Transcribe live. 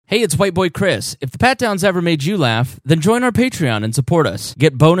Hey, it's White Boy Chris. If the Pat Downs ever made you laugh, then join our Patreon and support us.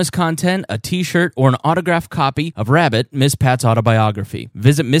 Get bonus content, a t-shirt, or an autographed copy of Rabbit, Miss Pat's autobiography.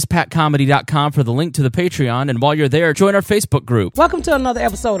 Visit MissPatComedy.com for the link to the Patreon, and while you're there, join our Facebook group. Welcome to another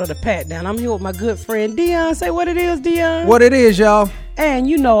episode of the Pat Down. I'm here with my good friend Dion. Say what it is, Dion. What it is, y'all. And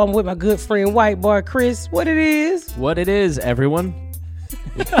you know I'm with my good friend White Boy Chris. What it is. What it is, everyone.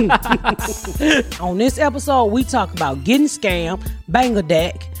 On this episode, we talk about getting scammed,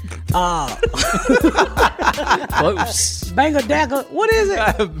 Bangladack. Close. Bangladack, what is it?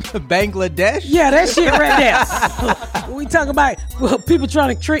 Bangladesh? Yeah, that shit right there. We talk about people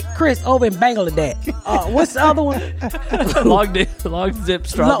trying to trick Chris over in Bangladack. What's the other one? long zip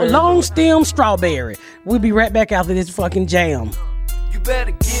strawberry. Long stem strawberry. We'll be right back after this fucking jam. You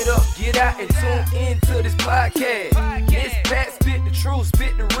better get up, get out, and tune into this podcast. This Pat spit the truth,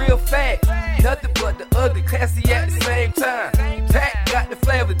 spit the real facts. Nothing but the ugly, classy at the same time. Pat got the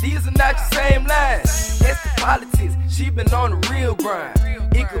flavor, these are not your same lines. That's the politics, she been on the real grind.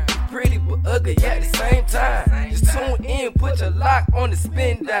 It could be pretty but ugly at the same time. Just tune in, put your lock on the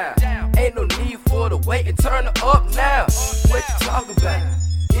spin down. Ain't no need for the wait and turn it up now. What you talking about?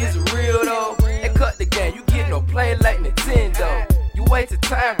 Is it real though? And cut the game, you get no play like Nintendo. You wasted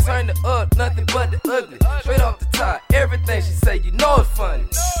time, turn it up, nothing but the ugly. Straight off the top, everything she say, you know it's funny.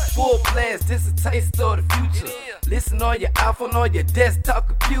 Full blast, this a taste of the future. Listen on your iPhone, on your desktop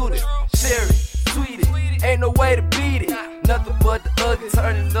computer. Share it, tweet it, ain't no way to beat it. Nothing but the ugly,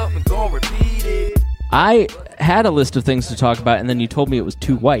 turn it up and gon' repeat it. I had a list of things to talk about, and then you told me it was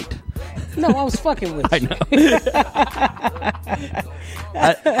too white. No, I was fucking with you. I know.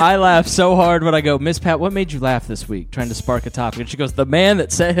 I laugh so hard when I go, Miss Pat, what made you laugh this week? Trying to spark a topic. And she goes, the man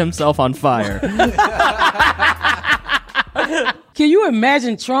that set himself on fire. Can you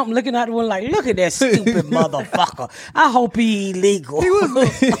imagine Trump looking at the one like, look at that stupid motherfucker. I hope he illegal. He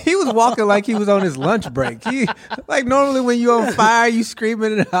was walking like he was on his lunch break. Like normally when you're on fire, you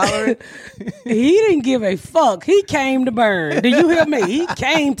screaming and hollering. He didn't give a fuck. He came to burn. Do you hear me? He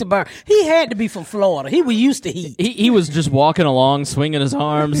came to burn. He had to be from Florida. He was used to heat. He was just walking along, swinging his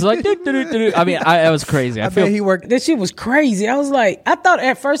arms. Like, I mean, I was crazy. I bet he worked. That shit was crazy. I was like,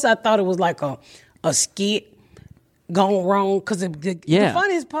 at first I thought it was like a skit gone wrong, because the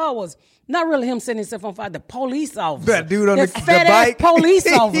funniest part was not really him setting himself on fire. The police officer, that dude on the fat bike, police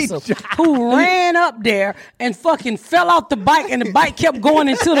officer who ran up there and fucking fell off the bike, and the bike kept going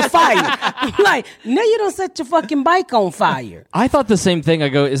into the fire. I'm like, now you don't set your fucking bike on fire. I thought the same thing. I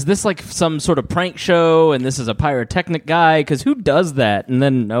go, is this like some sort of prank show, and this is a pyrotechnic guy? Because who does that? And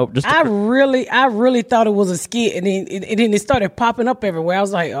then nope, just I really thought it was a skit, and then it started popping up everywhere. I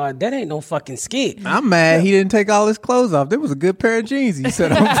was like, that ain't no fucking skit. I'm mad he didn't take all his clothes off. There was a good pair of jeans he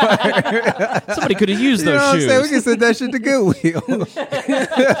set on fire. Somebody could have used those shoes. We can send that shit to Goodwill.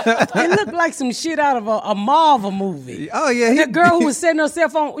 It looked like some shit out of a Marvel movie. Oh yeah, that girl who was setting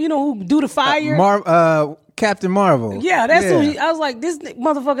herself on, who do the fire. Captain Marvel. Yeah, that's who I was like, this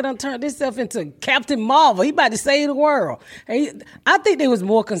motherfucker done turned himself into Captain Marvel. He about to save the world. I think they was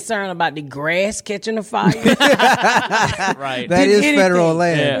more concerned about the grass catching the fire. Right. That is federal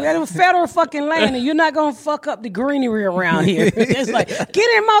land. Yeah. That was federal fucking land, and you're not going to fuck up the greenery around here. It's like,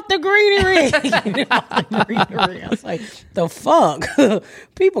 get him out the greenery. Get him out the greenery. I was like, the fuck?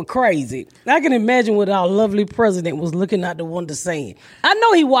 People crazy. I can imagine what our lovely president was looking out the window saying. I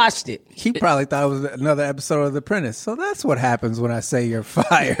know he watched it. He probably thought it was another episode of The Apprentice. So that's what happens when I say you're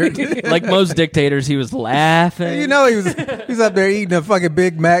fired. Like most dictators, he was laughing. He was up there eating a fucking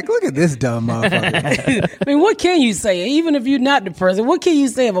Big Mac. Look at this dumb motherfucker. I mean, what can you say? Even if you're not the president, what can you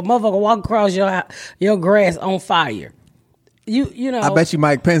say if a motherfucker walk across your grass on fire? You know. I bet you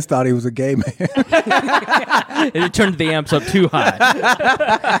Mike Pence thought he was a gay man. And he turned the amps up too high.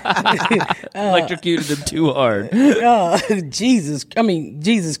 Electrocuted him too hard. Jesus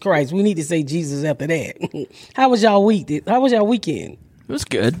Christ. We need to say Jesus after that. How was y'all week? How was y'all weekend? It was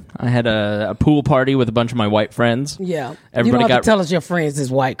good. I had a pool party with a bunch of my white friends. Yeah. Everybody you don't have to tell us your friends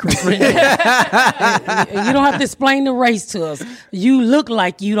is white, Chris. You don't have to explain the race to us. You look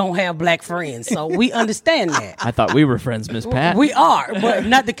like you don't have black friends, so we understand that. I thought we were friends, Miss Pat. We are, but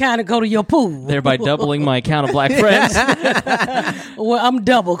not the kind of go to your pool. Thereby doubling my count of black friends. Well, I'm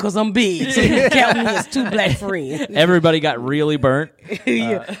double because I'm big, so you can count me as 2 black friends. Everybody got really burnt.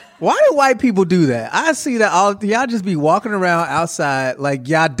 Yeah. Why do white people do that? I see that y'all just be walking around outside like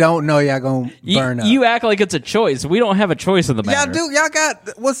y'all don't know y'all gonna burn up. You act like it's a choice. We don't have a choice in the matter. Y'all do. Y'all got,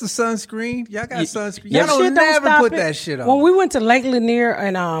 what's the sunscreen? Y'all got sunscreen. Y'all don't never put that shit on. When we went to Lake Lanier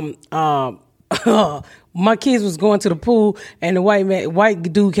and my kids was going to the pool, and the white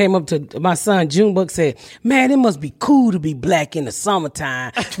dude came up to my son Junebug, said, "Man, it must be cool to be black in the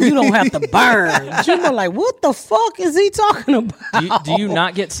summertime. You don't have to burn." Junebug like, "What the fuck is he talking about?" Do you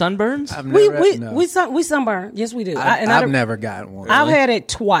not get sunburns? We sunburn. Yes, we do. I've never gotten one. I've had it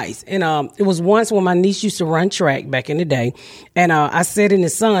twice, and it was once when my niece used to run track back in the day, and I sat in the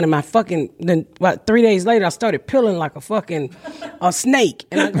sun, and then about 3 days later, I started peeling like a snake,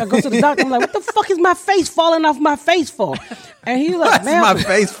 and I go to the doctor. I'm like, "What the fuck is my face falling off my face for?" And he's like, "Man, my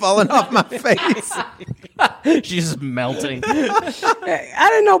face falling off my face." She's just melting. I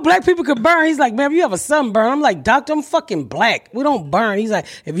didn't know black people could burn. He's like, "Man, you have a sunburn." I'm like, "Doctor, I'm fucking black. We don't burn." He's like,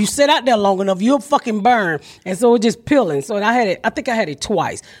 "If you sit out there long enough, you'll fucking burn." And so it just peeling. So I think I had it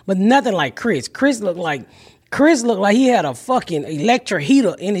twice, but nothing like Chris. Chris looked like he had a fucking electric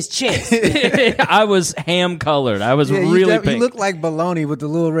heater in his chest. I was ham colored. I was really pink. You look like bologna with the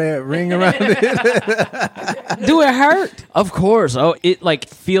little red ring around it. Do it hurt? Of course. Oh, it like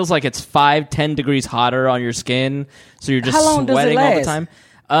feels like it's 5-10 degrees hotter on your skin, so you're just How long sweating does it all the last? time.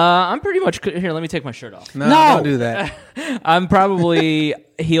 I'm pretty much here. Let me take my shirt off. No, don't do that. I'm probably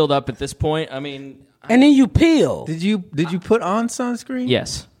healed up at this point. I mean, and then you peel. Did you put on sunscreen?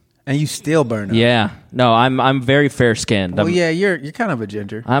 yes. And you still burn up. Yeah. No, I'm very fair skinned. Well, yeah, you're kind of a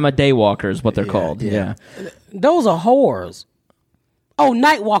ginger. I'm a day walker is what they're called. yeah. Yeah. Those are whores. Oh,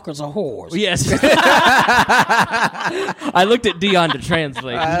 night walkers are whores. Yes. I looked at Dion to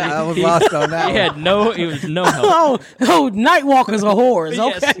translate. I was lost on that. It was no help. Oh, night walkers are whores.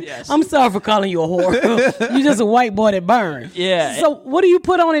 Okay. Yes. I'm sorry for calling you a whore. You just a white boy that burns. Yeah. So what do you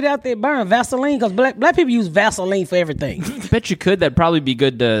put on it out there burn? Vaseline? Because black people use Vaseline for everything. Bet you could. That'd probably be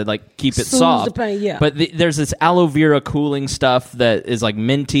good to like keep it Soothe soft. the pain, yeah. But there's this aloe vera cooling stuff that is like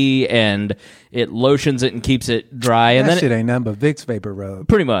minty and it lotions it and keeps it dry. And That then shit ain't nothing but Vicks Vapor Rub.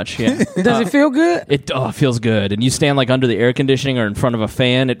 pretty much, yeah. Does it feel good? It feels good. And you stand like under the air conditioning or in front of a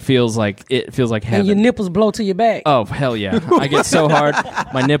fan, it feels like heaven. And your nipples blow to your back? Oh, hell yeah. I get so hard,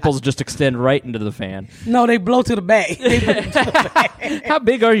 my nipples just extend right into the fan. No, they blow to the back. How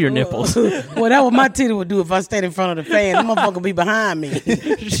big are your nipples? Well, that's what my titty would do if I stayed in front of the fan. The motherfucker be behind me.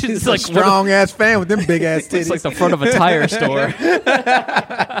 It's Like strong ass fan with them big ass titties. It's like the front of a tire store.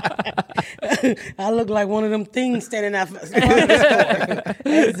 I look like one of them things standing out. Exactly.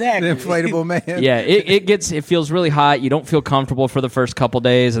 The inflatable man. Yeah, it feels really hot. You don't feel comfortable for the first couple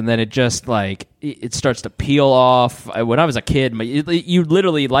days, and then it just like it starts to peel off. When I was a kid, you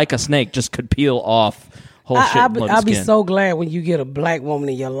literally like a snake just could peel off whole shit. I'll be so glad when you get a black woman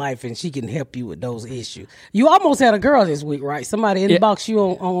in your life and she can help you with those issues. You almost had a girl this week, right? Somebody inboxed you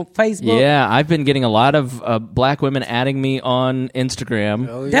on Facebook. Yeah, I've been getting a lot of black women adding me on Instagram.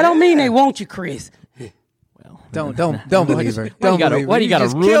 Oh, yeah. That don't mean they want you, Chris. Don't believe her. Why do you gotta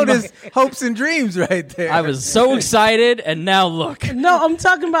just ruin killed my- his hopes and dreams right there. I was so excited, and now look. No, I'm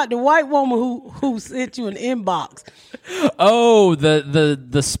talking about the white woman who sent you an inbox. Oh, the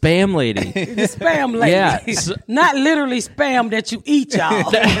spam lady. The spam lady. Yeah. Not literally spam that you eat,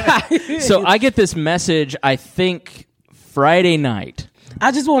 y'all. So I get this message, I think, Friday night.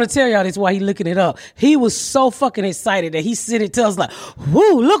 I just want to tell y'all this while he looking it up. He was so fucking excited that he sent it to us like,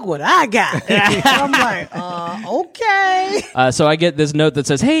 woo, look what I got. I'm like, okay. So I get this note that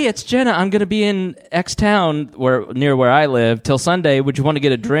says, hey, it's Jenna. I'm going to be in X town near where I live till Sunday. Would you want to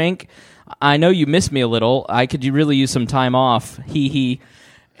get a drink? I know you miss me a little. I could really use some time off. Hee hee.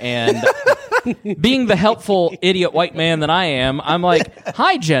 And being the helpful idiot white man that I am, I'm like,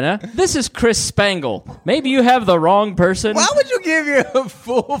 hi, Jenna. This is Chris Spangle. Maybe you have the wrong person. Why would you give your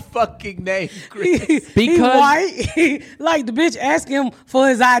full fucking name, Chris? Because He's white. Like the bitch asked him for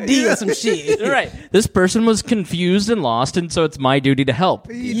his ID or some shit. Right. This person was confused and lost, and so it's my duty to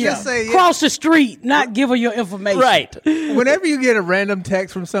help. You just say, Cross the street, not give her your information. Right. whenever you get a random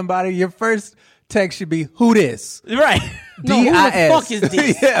text from somebody, your first text should be, who this? Right. No, who the D-I-S. fuck is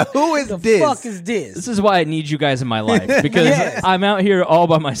this? Yeah, who is The this? fuck is this? This is why I need you guys in my life, because Yes. I'm out here all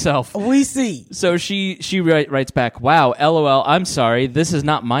by myself. We see. So she writes back, wow, LOL, I'm sorry. This is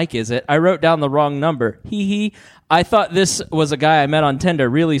not Mike, is it? I wrote down the wrong number. Hee hee. I thought this was a guy I met on Tinder.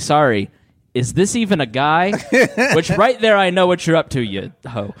 Really sorry. Is this even a guy? Which right there, I know what you're up to, you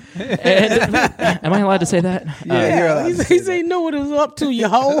hoe. And, am I allowed to say that? Yeah, you're allowed to say He said he knew what it was up to, you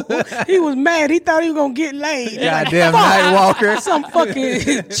hoe. He was mad. He thought he was going to get laid. Goddamn night walker. Some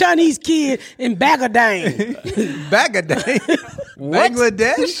fucking Chinese kid in Bangladack. Bangladack.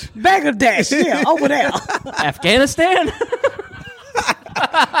 Bangladesh? Bangladesh, yeah, over there. Afghanistan?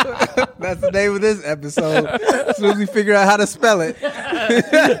 That's the name of this episode. As soon as we figure out how to spell it.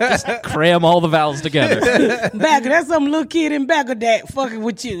 Just cram all the vowels together. Back, that's some little kid in Bangladack fucking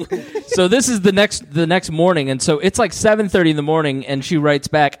with you. So this is the next morning, and so it's like 7:30 in the morning, and she writes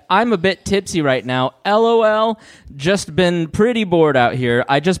back, "I'm a bit tipsy right now. LOL. Just been pretty bored out here.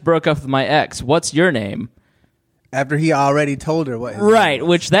 I just broke up with my ex. What's your name?" After he already told her what his Right, name was.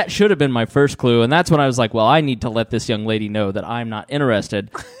 which that should have been my first clue, and that's when I was like, well, I need to let this young lady know that I'm not interested.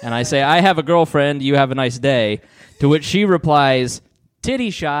 And I say, I have a girlfriend, you have a nice day. To which she replies, titty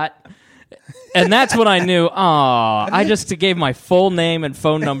shot. And that's when I knew, I just gave my full name and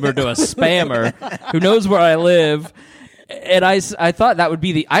phone number to a spammer who knows where I live. And I thought that would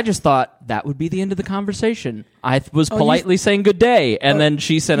be I just thought that would be the end of the conversation. I was politely saying good day, and then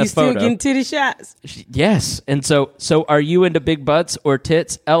she sent a photo. You still getting titty shots? Yes. And so are you into big butts or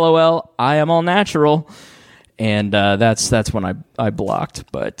tits? LOL, I am all natural. And that's when I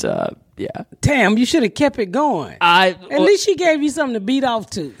blocked. But yeah. Damn, you should have kept it going. At least she gave you something to beat off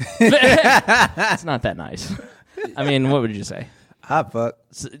to. It's not that nice. I mean, what would you say? I fuck.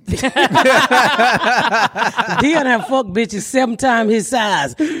 Dion have fuck bitches 7 times his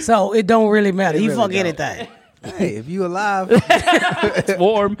size, so it don't really matter. He really fuck don't. anything. Hey, if you alive, It's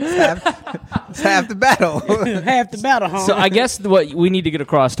warm. it's half the battle. Half the battle, huh? So I guess what we need to get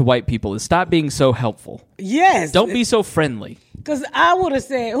across to white people is stop being so helpful. Yes. Don't be so friendly. Because I would have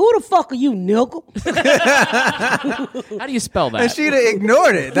said, who the fuck are you, nickel? How do you spell that? And she'd have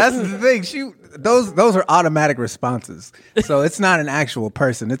ignored it. That's the thing. Those are automatic responses. So it's not an actual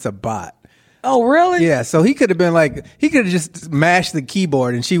person. It's a bot. Oh, really? Yeah. So he could have been like, he could have just mashed the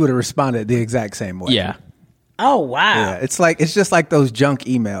keyboard and she would have responded the exact same way. Yeah. Oh, wow. Yeah. It's just like those junk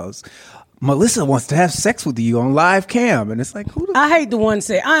emails. Melissa wants to have sex with you on live cam. And it's like, who the I hate the one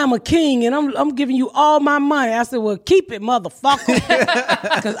say, I am a king and I'm giving you all my money. I said, well, keep it, motherfucker.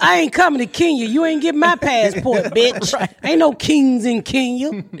 Because I ain't coming to Kenya. You ain't getting my passport, bitch. Right. Ain't no kings in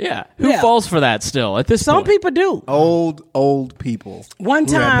Kenya. Yeah. Who falls for that still at this Some point? people do. old people. One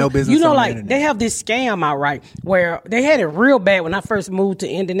who have time, no business on the like internet. they have this scam out, right, where they had it real bad when I first moved to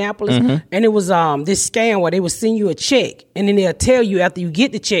Indianapolis, and it was this scam where they would send you a check, and then they'll tell you after you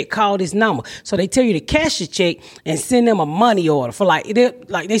get the check, call this number. So they tell you to cash the check and send them a money order for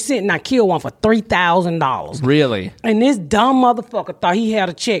they sent Nikhil one for $3,000. Really? And this dumb motherfucker thought he had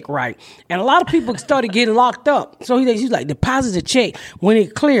a check right, and a lot of people started getting locked up. So he's like, deposit the check when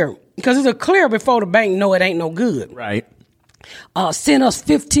it clear, because it's a clear before the bank know it ain't no good. Right. Send us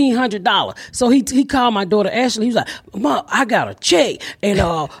 $1,500. So he called my daughter Ashley. He was like, Mom, I got a check, and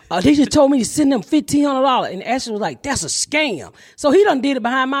they just told me to send them $1,500. And Ashley was like, that's a scam. So he done did it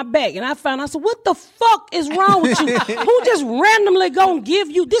behind my back, and I said, what the fuck is wrong with you? Who just randomly gonna give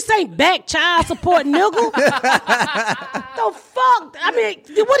you this? Ain't back child support, nigga. The fuck? I mean,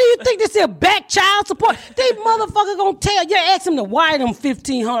 what do you think this is? Back child support? These motherfuckers gonna tell you, ask him to wire them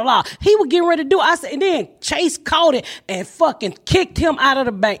 $1,500. He was getting ready to do it. I said, and then Chase caught it and fucking kicked him out of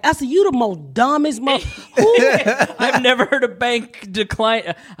the bank. I said, you the most dumbest I've never heard a bank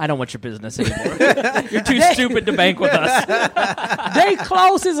decline. I don't want your business anymore. You're too stupid to bank with us. They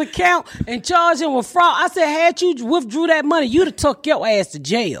closed his account and charged him with fraud. I said, had you withdrew that money, you'd have took your ass to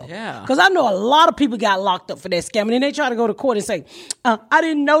jail. Yeah. Because I know a lot of people got locked up for that scam. And then they try to go to court and say, I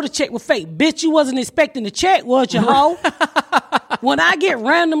didn't know the check was fake. Bitch, you wasn't expecting the check, was you, hoe? When I get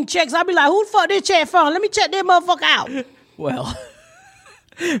random checks, I be like, who the fuck this check from? Let me check that motherfucker out. Well,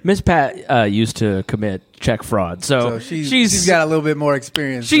 Miss Pat used to commit check fraud, so she's got a little bit more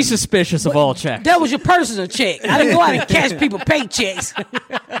experience. She's suspicious of all checks. That was your personal check. I didn't go out and cash people paychecks.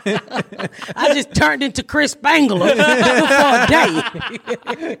 I just turned into Chris Spangler for a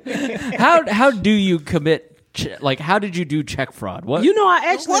day. How do you commit? How did you do check fraud? What? You know, I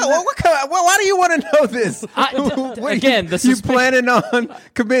actually. Why do you want to know this? Again, the you planning on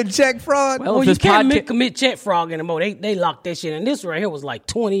committing check fraud? Well, you can't commit check fraud anymore. They locked that shit. And this right here was like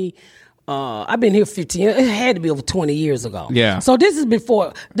 20. I've been here 15 years. It had to be over 20 years ago. Yeah. So this is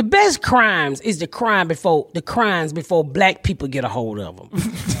before the best crimes is the crimes before black people get a hold of them.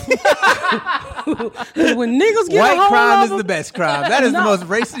 When niggas get white a hold crime of is them, the best crime. That is the most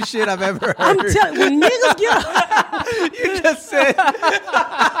racist shit I've ever heard. I'm telling you, when niggas get you just said.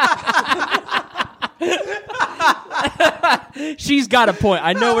 She's got a point.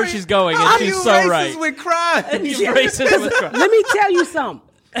 I know where she's going, and she's so right. With crime. He's racist with crime. Let me tell you something.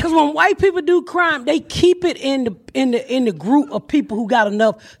 Because when white people do crime, they keep it in the group of people who got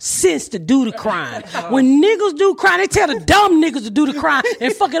enough sense to do the crime. When niggas do crime, they tell the dumb niggas to do the crime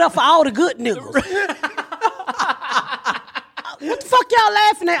and fuck it up for all the good niggas. What the fuck y'all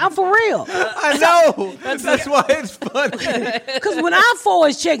laughing at? I'm for real. I know. That's why it's funny. Because when I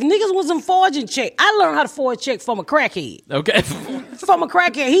forged checks, niggas wasn't forging check. I learned how to forge check from a crackhead. Okay. From a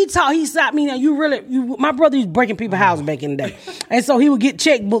crackhead. He stopped me. Now my brother was breaking people's houses back in the day. And so he would get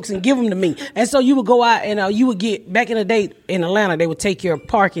checkbooks and give them to me. And so you would go out and you would get, back in the day in Atlanta, they would take your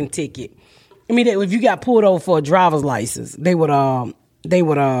parking ticket. I mean, if you got pulled over for a driver's license, they would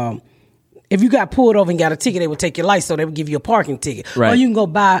if you got pulled over and got a ticket, they would take your license, so they would give you a parking ticket. Right. Or you can go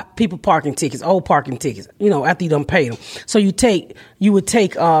buy people parking tickets, old parking tickets, after you done paid them. So you would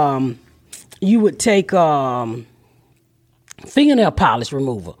take fingernail polish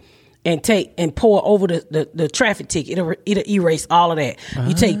remover and pour over the traffic ticket. It'll erase all of that.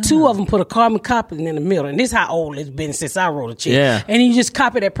 You take 2 of them, put a carbon copy in the middle. And this is how old it's been since I wrote a check. Yeah. And you just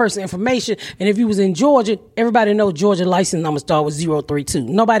copy that person's information. And if you was in Georgia, everybody knows Georgia license number start with 032.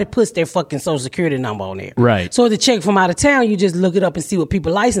 Nobody puts their fucking social security number on there. Right. So the check from out of town, you just look it up and see what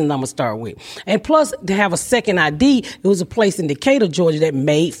people license numbers start with. And plus, to have a second ID, it was a place in Decatur, Georgia that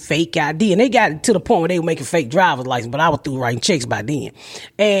made fake ID. And they got to the point where they were making fake driver's license, but I was through writing checks by then.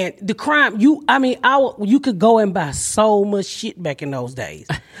 And the crime, you could go and buy so much shit back in those days.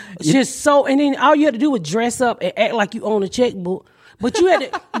 And then all you had to do was dress up and act like you own a checkbook. But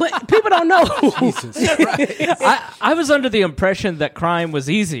but people don't know. Jesus Christ. I was under the impression that crime was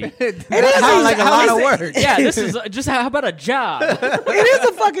easy. It is like a lot of work. Yeah, this is just how about a job? It is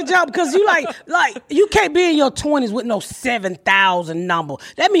a fucking job because you like you can't be in your 20s with no 7,000 number.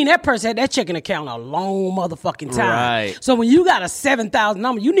 That mean that person had that checking account a long motherfucking time. Right. So when you got a 7,000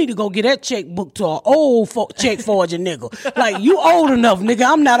 number, you need to go get that checkbook to an old check forging nigga. Like, you old enough, nigga.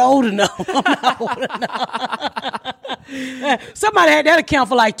 I'm not old enough. Somebody had that account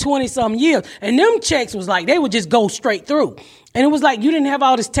for like 20-something years. And them checks was like, they would just go straight through. And it was like, you didn't have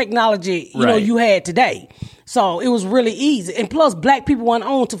all this technology, you had today. So it was really easy. And plus, black people weren't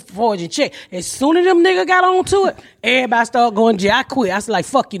on to forging check. As soon as them niggas got on to it, everybody started going, "Gee, I quit." I was like,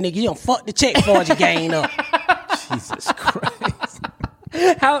 fuck you, nigga. You don't fuck the check forging game up. Jesus Christ.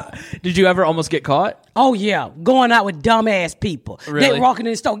 How did you ever almost get caught? Oh, yeah. Going out with dumbass people. Really? They walking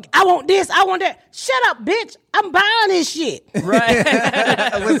in the store. I want this. I want that. Shut up, bitch. I'm buying this shit. Right.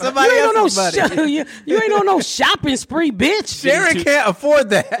 With somebody else's money. You ain't on no shopping spree, bitch. Sharon can't afford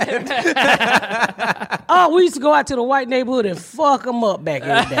that. Oh, we used to go out to the white neighborhood and fuck them up back in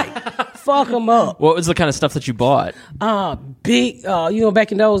the day. Fuck them up. What was the kind of stuff that you bought? Big,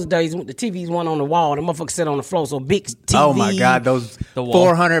 back in those days, the TVs weren't on the wall. The motherfuckers sit on the floor, so big TV. Oh, my God. Those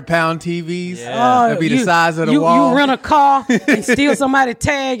 400-pound TVs. Yeah. That'd be the size of the wall. You rent a car and steal somebody's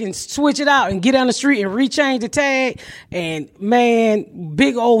tag and switch it out and get down the street and rechange the tag. And, man,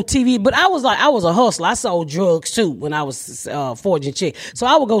 big old TV. But I was a hustler. I sold drugs, too, when I was forging checks. So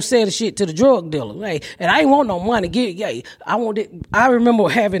I would go sell the shit to the drug dealer. Hey, and I ain't want no money. I remember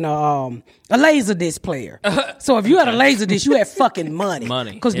having a laser disc player. So if you had a laser disc, you had fucking money.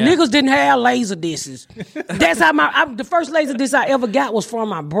 Because niggas didn't have laser discs. That's how the first laser disc I ever got was from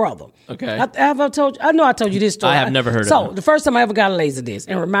my brother. Okay. I know I told you this story. I have never heard of it. So the first time I ever got a laser disc,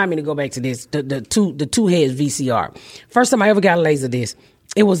 and remind me to go back to this, the two heads VCR. First time I ever got a laser disc,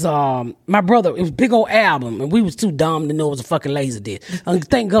 it was my brother. It was a big old album, and we was too dumb to know it was a fucking laser disc.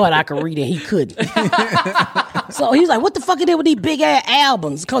 Thank God I could read it, and he couldn't. So he was like, "What the fuck is it with these big ass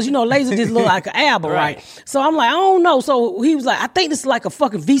albums?" Because laser disc look like an album, right? So I'm like, I don't know. So he was like, "I think this is like a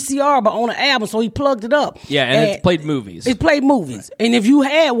fucking VCR, but on an album." So he plugged it up. Yeah, and it played movies. It played movies, and if you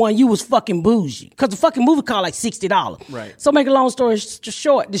had one, you was fucking bougie because the fucking movie cost like $60. Right. So make a long story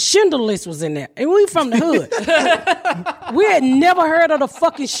short, the Schindler List was in there, and we from the hood. We had never heard of the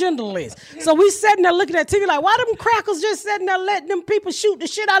fucking Schindler List. So we sitting there looking at TV like, why them crackers just sitting there letting them people shoot the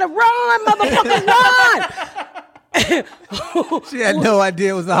shit out of run, motherfuckers, run! She had no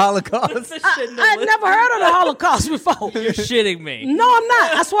idea it was the Holocaust. I had never heard of the Holocaust before. You're shitting me. No, I'm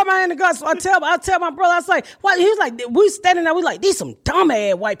not. I swear my hand to God. So I tell my brother, I was like, what? He was like, we standing there, we like, these some dumb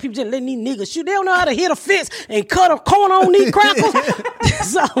ass white people just letting these niggas shoot. They don't know how to hit a fence and cut a corner on these crackers.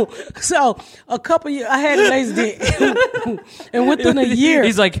 so a couple years, I had a laser disc. And within a year.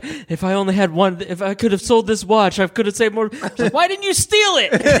 He's like, if I only had one, if I could have sold this watch, I could have saved more. Like, why didn't you steal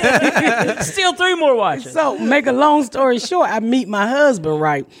it? Steal 3 more watches. So make a long story short, I meet my husband,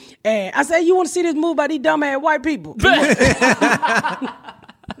 right? And I said, you want to see this movie by these dumbass white people?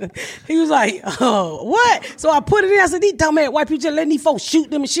 He was like, oh, what? So I put it in. I said, these dumbass white people just letting these folks shoot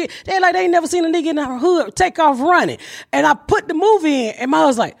them and shit. They like they ain't never seen a nigga in the hood take off running. And I put the movie in, and my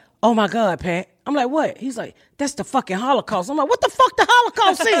husband's like, oh my God, Pat. I'm like, what? He's like, that's the fucking Holocaust. I'm like, what the fuck the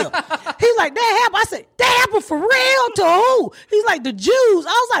Holocaust is? He's like, that happened. I said, that happened for real to who? He's like, the Jews. I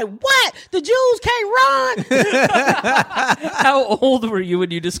was like, what? The Jews can't run? How old were you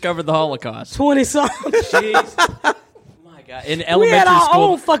when you discovered the Holocaust? 20-something. Jeez. My God. In We elementary had our school.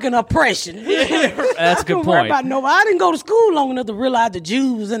 own fucking oppression. That's a good point. I didn't go to school long enough to realize the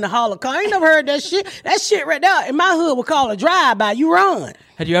Jews and the Holocaust. I ain't never heard that shit. That shit right there in my hood we call a drive-by. You run.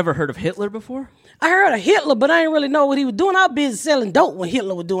 Had you ever heard of Hitler before? I heard of Hitler, but I didn't really know what he was doing. I was busy selling dope when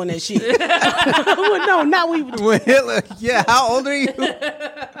Hitler was doing that shit. Well, no, not when he was When Hitler, yeah, how old are you?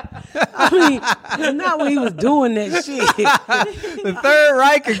 I mean, not when he was doing that shit. The Third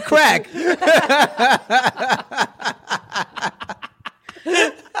Reich and crack.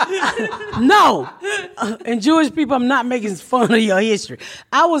 No. And Jewish people, I'm not making fun of your history.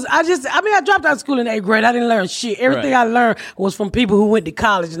 I dropped out of school in 8th grade. I didn't learn shit. Everything I learned was from people who went to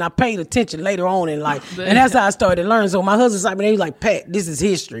college, and I paid attention later on in life. And that's how I started to learn. So my husband's like, he was like, Pat, this is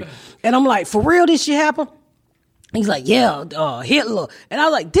history. And I'm like, for real, this shit happened? He's like, yeah, Hitler. And I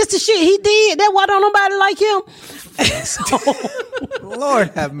was like, this the shit he did? That's why don't nobody like him? And so,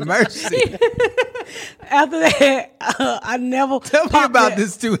 Lord have mercy. after that, I never Tell me popped about that.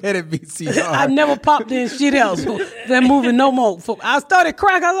 this two-headed VCR. I never popped in shit else. That movie no more. I started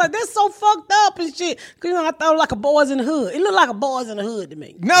crying. I was like, that's so fucked up and shit. 'Cause, I thought it was like a Boys in the Hood. It looked like a Boys in the Hood to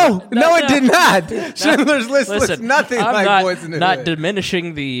me. No, it did not. Schindler's List looks nothing I'm like not, Boys in the not Hood.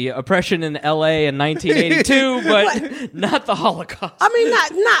 diminishing the oppression in L.A. in 1982, but not the Holocaust. I mean,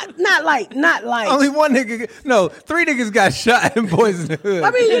 not like. Only one nigga, no, 3 niggas got shot in Boys in the Hood.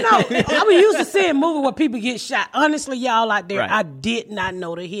 I mean, I was used to seeing movies where people get shot. Honestly, y'all out there, Right. I did not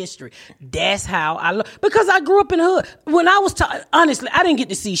know the history. That's how I learned. Because I grew up in the hood. When I was, honestly, I didn't get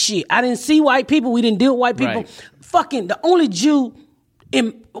to see shit. I didn't see white people. We didn't deal with white people. Right. Fucking, the only Jew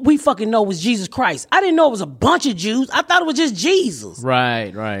we fucking know was Jesus Christ. I didn't know it was a bunch of Jews. I thought it was just Jesus.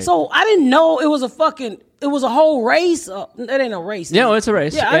 Right. So I didn't know it was a whole race. That ain't a race. No, it's a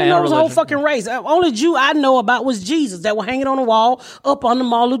race. Yeah, I didn't Yeah, know it was a whole religion. fucking race. The only Jew I know about was Jesus that was hanging on the wall up under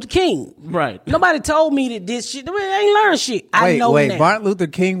Martin Luther King. Right. Nobody told me that this shit. I ain't learned shit. I know Wait, now. Martin Luther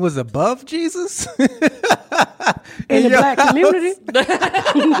King was above Jesus? In the your black house? community.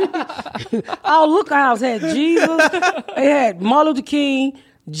 Our Looker House had Jesus. It had Martin Luther King,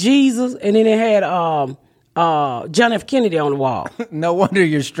 Jesus, and then it had John F. Kennedy on the wall. No wonder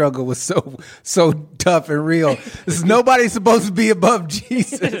your struggle was so tough and real. Nobody's supposed to be above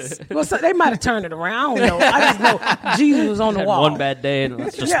Jesus. Well, so they might have turned it around. I don't know. I just know Jesus was on the Had wall. one bad day, and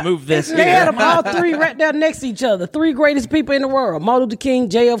let's just Yeah. move this They had here. them all three right there next to each other. 3 greatest people in the world: Martin Luther King,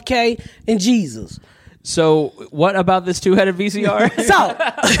 JFK, and Jesus. So, what about this two-headed VCR? So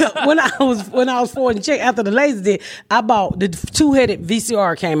when I was forging check after the ladies did, I bought the 2-headed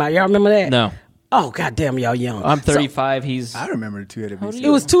VCR came out. Y'all remember that? No. Oh goddamn, y'all young. I'm 35. He's. I remember the two-headed VCR. It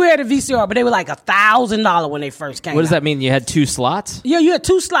was 2-headed VCR, but they were like $1,000 when they first came. What does out. that mean? You had 2 slots? Yeah, you had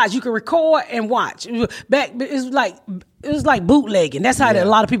 2 slots. You could record and watch. It was like bootlegging. That's how a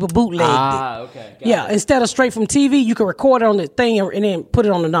lot of people bootlegged it. Okay. Yeah, instead of straight from TV, you could record it on the thing and then put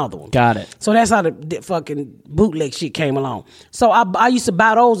it on another one. Got it. So that's how the fucking bootleg shit came along. So I used to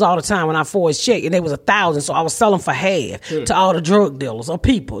buy those all the time when I forged check, and they was $1,000. So I was selling for half to all the drug dealers or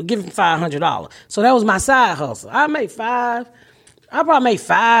people, give them $500. So that was my side hustle. I probably made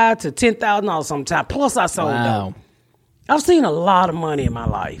 $5,000 to $10,000 sometimes. Plus I sold dope. I've seen a lot of money in my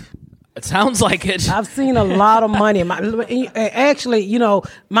life. It sounds like it. I've seen a lot of money in my. Actually,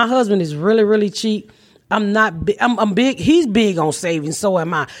 my husband is really, really cheap. I'm not. I'm big. He's big on saving. So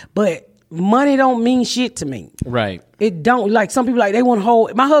am I. But money don't mean shit to me. Right. It don't. Like some people, like they want to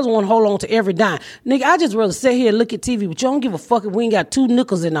hold. My husband want to hold on to every dime. Nigga, I just rather sit here and look at TV, but you don't give a fuck if we ain't got 2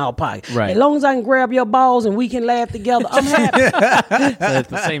 nickels in our pocket. Right. As long as I can grab your balls and we can laugh together, I'm happy. At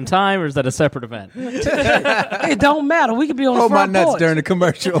the same time, or is that a separate event? It don't matter. We could be on Hold the my front nuts porch. during the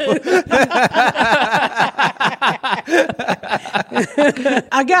commercial.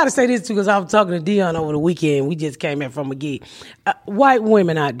 I gotta say this too, because I was talking to Dion over the weekend. We just came in from a gig. White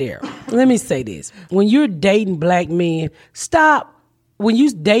women out there, let me say this: when you're dating black men, stop. When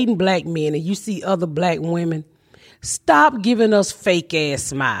you're dating black men and you see other black women, stop giving us fake ass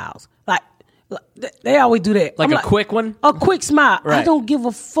smiles. Like they always do that. Like I'm a quick one? A quick smile. I Right. don't give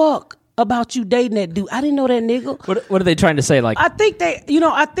a fuck about you dating that dude. I didn't know that nigga. What are they trying to say? Like, I think they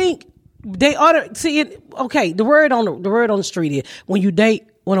ought to see it. Okay, the word on the street is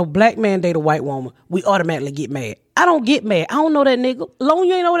when a black man date a white woman, we automatically get mad. I don't get mad. I don't know that nigga. Long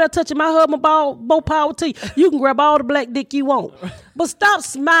you ain't over there touching my husband, more power to you. You can grab all the black dick you want. But stop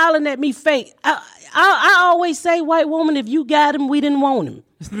smiling at me fake. I always say, white woman, if you got him, we didn't want him.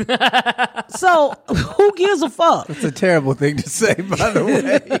 So who gives a fuck? That's a terrible thing to say, by the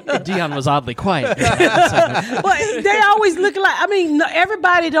way. Dion was oddly quiet. But they always look like, I mean,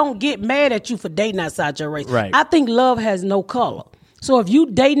 everybody don't get mad at you for dating outside your race. Right. I think love has no color. So if you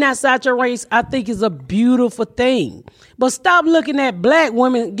dating outside your race, I think it's a beautiful thing. But stop looking at black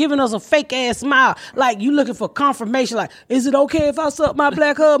women giving us a fake ass smile like you looking for confirmation. Like, is it okay if I suck my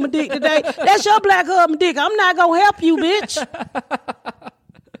black husband dick today? That's your black husband dick. I'm not gonna help you, bitch.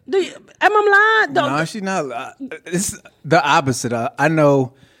 Am I lying? No, she's not. It's the opposite. I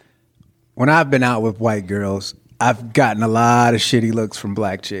know when I've been out with white girls, I've gotten a lot of shitty looks from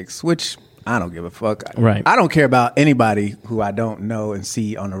black chicks, which I don't give a fuck. Right. I don't care about anybody who I don't know and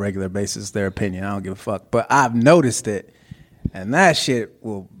see on a regular basis, their opinion. I don't give a fuck. But I've noticed it, and that shit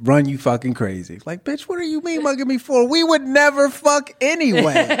will run you fucking crazy. Like, bitch, what do you mean mugging me for? We would never fuck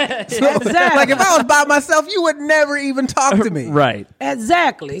anyway. So, Exactly. like, if I was by myself, you would never even talk to me. Right.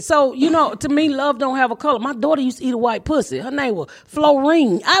 Exactly. So, to me, love don't have a color. My daughter used to eat a white pussy. Her name was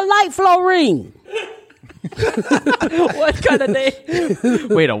Florine. I like Florine. What kind of name?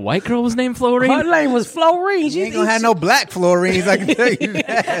 Wait, a white girl was named Florine? Her name was Florine. You ain't gonna have no black Florines, I can tell you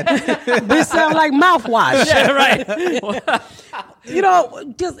that. Bitch sound like mouthwash. Yeah, right.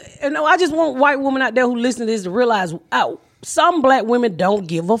 I just want white women out there who listen to this to realize, some black women don't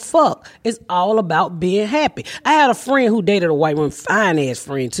give a fuck. It's all about being happy. I had a friend who dated a white woman, fine ass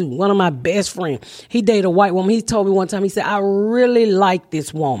friend too. One of my best friends. He dated a white woman. He told me one time, he said, I really like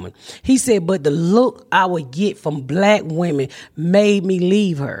this woman. He said, but the look I would get from black women made me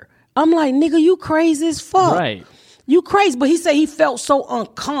leave her. I'm like, nigga, you crazy as fuck. Right. You crazy. But he said he felt so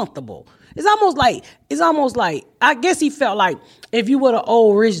uncomfortable. It's almost like, I guess he felt like if you were an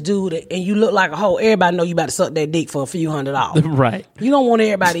old rich dude and you look like a hoe, everybody know you about to suck that dick for a few $100s. Right. You don't want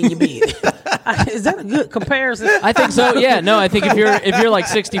everybody in your bed. Is that a good comparison? I think so. Yeah. No, I think if you're like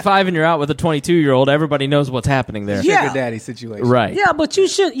 65 and you're out with a 22-year-old, everybody knows what's happening there. Yeah. Sugar daddy situation. Right. Yeah, but you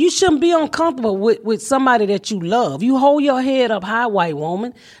shouldn't be uncomfortable with somebody that you love. You hold your head up high, white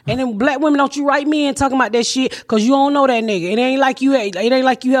woman, and then black women, don't you write me in talking about that shit because you don't know that nigga. It ain't like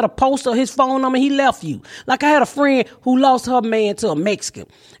you had a post of his phone number. He left you. Like I had a friend who lost her man to a Mexican,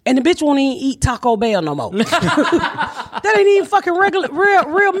 and the bitch won't even eat Taco Bell no more. That ain't even fucking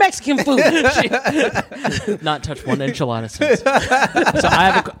real Mexican food. Not touch one enchilada since.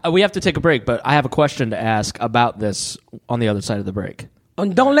 So we have to take a break, but I have a question to ask about this on the other side of the break.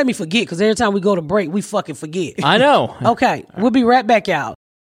 And don't let me forget, because every time we go to break, we fucking forget. I know. Okay, we'll be right back, y'all.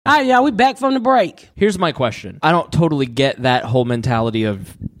 All right, y'all, we back from the break. Here's my question. I don't totally get that whole mentality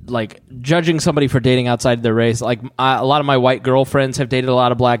of like judging somebody for dating outside their race. Like a lot of my white girlfriends have dated a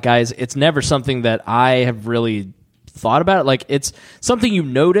lot of black guys. It's never something that I have really thought about. Like it's something you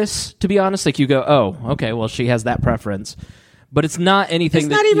notice, to be honest. Like you go, oh, okay, well she has that preference, but it's not anything. It's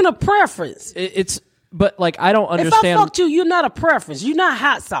not even a preference. But like I don't understand. If I fucked you, you're not a preference. You're not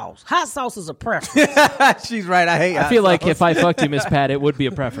hot sauce. Hot sauce is a preference. She's right. I hate. I feel like if I fucked you, Miss Pat, it would be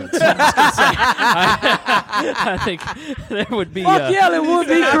a preference. I'm just gonna say. I think there would be. Fuck yeah, it would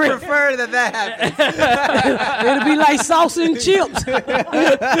be I great. prefer that happens. It'd be like sauce and chips.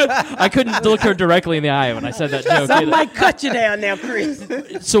 I couldn't look her directly in the eye when I said that joke. Something might cut you down now, Chris.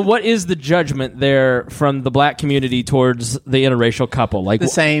 So, what is the judgment there from the black community towards the interracial couple? Like The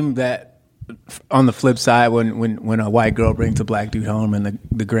same that. On the flip side, when a white girl brings a black dude home and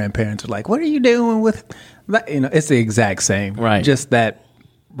the grandparents are like, "What are you doing with?" It's the exact same, right? Just that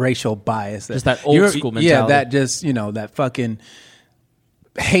racial bias, just that old school mentality. Yeah, that just that fucking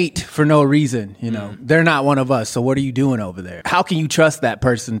hate for no reason. They're not one of us. So what are you doing over there? How can you trust that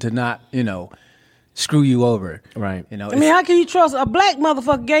person to not screw you over? Right. I mean, how can you trust a black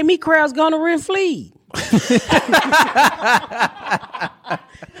motherfucker? Gave me crowds gonorrhea and flea.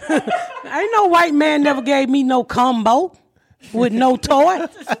 Ain't no white man never gave me no combo with no toy.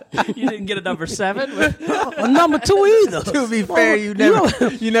 You didn't get a number 7? Or number 2 either. To be fair, you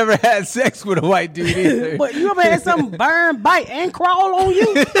never had sex with a white dude either. But you ever had something burn, bite, and crawl on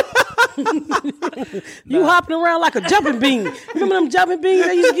you? You hopping around like a jumping bean. Remember them jumping beans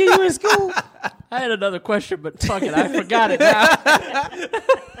they used to give you in school? I had another question, but fuck it, I forgot it now.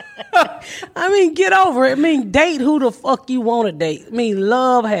 I mean, get over it. I mean, date who the fuck you want to date. I mean,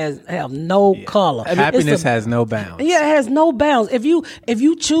 love have no color. Happiness has no bounds. Yeah, it has no bounds. If you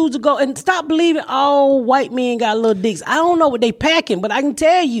choose to go and stop believing all white men got little dicks. I don't know what they packing, but I can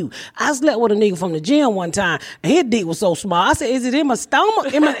tell you, I slept with a nigga from the gym one time, and his dick was so small. I said, "Is it in my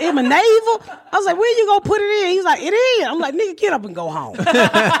stomach? In my navel?" I was like, "Where you gonna put it in?" He's like, "It is." I'm like, "Nigga, get up and go home."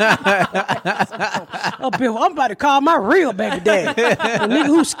 Up here, I'm about to call my real baby daddy, the nigga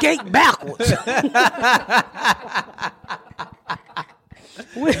who skate backwards.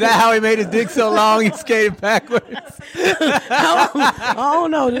 Is that how he made his dick so long he skated backwards? I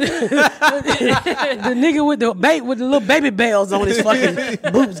don't know. The nigga with the little baby bells on his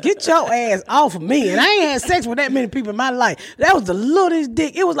fucking boots. Get your ass off of me. And I ain't had sex with that many people in my life. That was the littlest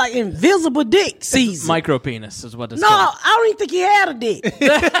dick. It was like invisible dick season. Micro penis is what it's No, called. I don't even think he had a dick.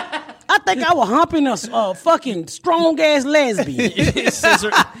 I think I was humping a fucking strong ass lesbian. You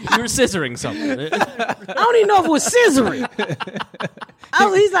were scissoring something. I don't even know if it was scissoring.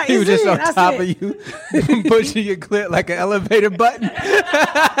 He's like, He was just on I top said, of you, pushing your clit like an elevator button.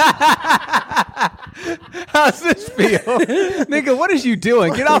 How's this feel? Nigga, what is you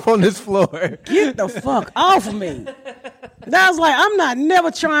doing? Get off on this floor. Get the fuck off of me. That was like, I'm not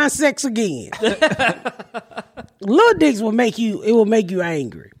never trying sex again. Little dicks will make you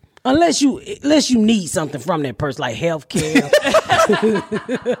angry. Unless you need something from that person, like health care,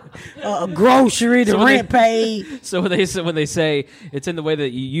 a grocery, the rent paid. So when they say it's in the way that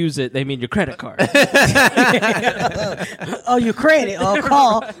you use it, they mean your credit card. Or your credit, or a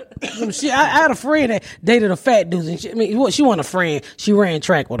car. Some shit. I had a friend that dated a fat dude. And she wasn't a friend. She ran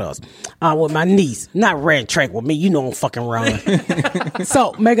track with us, with my niece. Not ran track with me. You know I'm fucking wrong.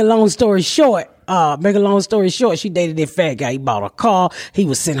 So, make a long story short, she dated that fat guy. He bought a car. He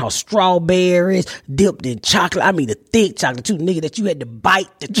was sending her strawberries dipped in chocolate. I mean, the thick chocolate too, nigga, that you had to bite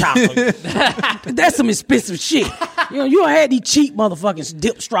the chocolate. That's some expensive shit. You know, you don't have these cheap motherfuckers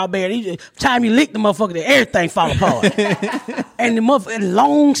dipped strawberries. Time you lick the motherfucker, everything fall apart. And the motherfucker,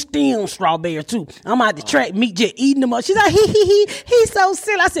 long stem strawberry too. I'm out the track, meat just eating them up. She's like, he's so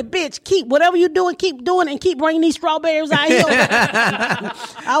silly. I said, bitch, keep whatever you're doing, keep doing it, and keep bringing these strawberries out here.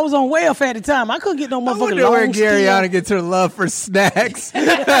 I was on welfare at the time. I couldn't get no motherfucking I wonder long where Garyana stem. gets her love for snacks.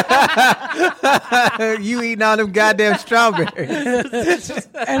 You eating all them goddamn strawberries.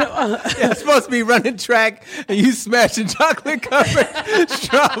 And, It's supposed to be running track and you smashing chocolate covered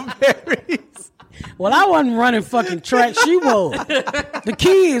strawberries. well, I wasn't running fucking track. She was. The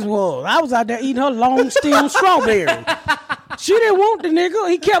kids was. I was out there eating her long stem strawberry. She didn't want the nigga.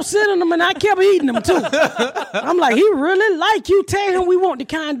 He kept sending them, and I kept eating them too. I'm like, he really like you. Tell him we want the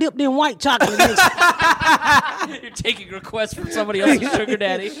kind dipped in white chocolate. You're taking requests from somebody else's sugar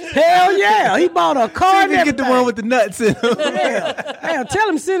daddy. Hell yeah. He bought a car and You get the one with the nuts in them. yeah. Hell, tell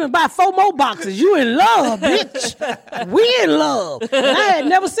him send him buy 4 more boxes. You in love, bitch. We in love. And I had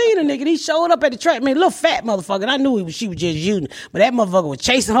never seen a nigga. He showed up at the track, man, little fat motherfucker. And I knew she was just using it. But that motherfucker was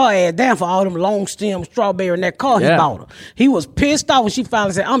chasing her ass down for all them long stem strawberry in that car he bought her. He was pissed off when she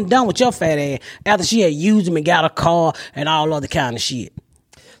finally said, I'm done with your fat ass, after she had used him and got a car and all other kind of shit.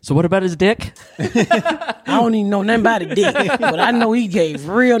 So what about his dick? I don't even know nothing about it, dick, but I know he gave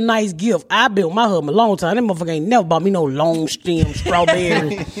real nice gift. I built my husband a long time. That motherfucker ain't never bought me no long stem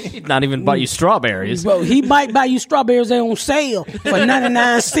strawberries. He's not even bought you strawberries. Bro, he might buy you strawberries they on sale for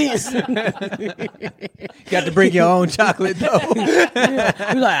 99 cents. Got to bring your own chocolate though.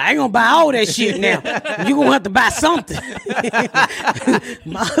 Yeah. You're like, I ain't gonna buy all that shit now. You gonna have to buy something.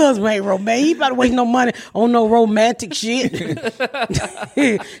 My husband ain't romantic. He about to waste no money on no romantic shit.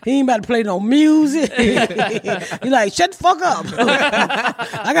 He ain't about to play no music. He like, shut the fuck up.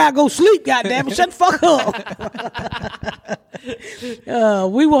 I gotta go sleep, goddammit. Shut the fuck up.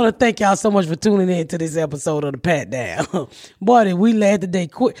 We want to thank y'all so much for tuning in to this episode of the Pat Down. Boy, did we laugh today.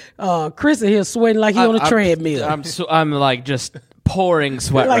 Chris in here sweating like he on a treadmill. I'm like just pouring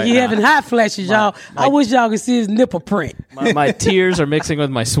sweat like right he now. having hot flashes, y'all. I wish y'all could see his nipple print. My tears are mixing with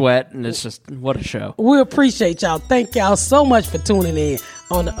my sweat, and it's just, what a show. We appreciate y'all. Thank y'all so much for tuning in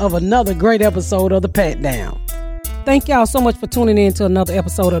of another great episode of the Pat Down. Thank y'all so much for tuning in to another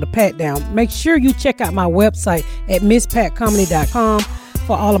episode of the Pat Down. Make sure you check out my website at misspatcomedy.com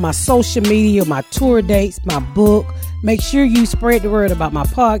for all of my social media, my tour dates, my book. Make sure you spread the word about my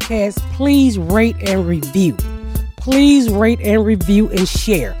podcast. Please rate and review. Please rate and review and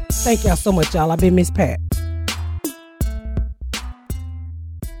share. Thank y'all so much, y'all. I've been Miss Pat.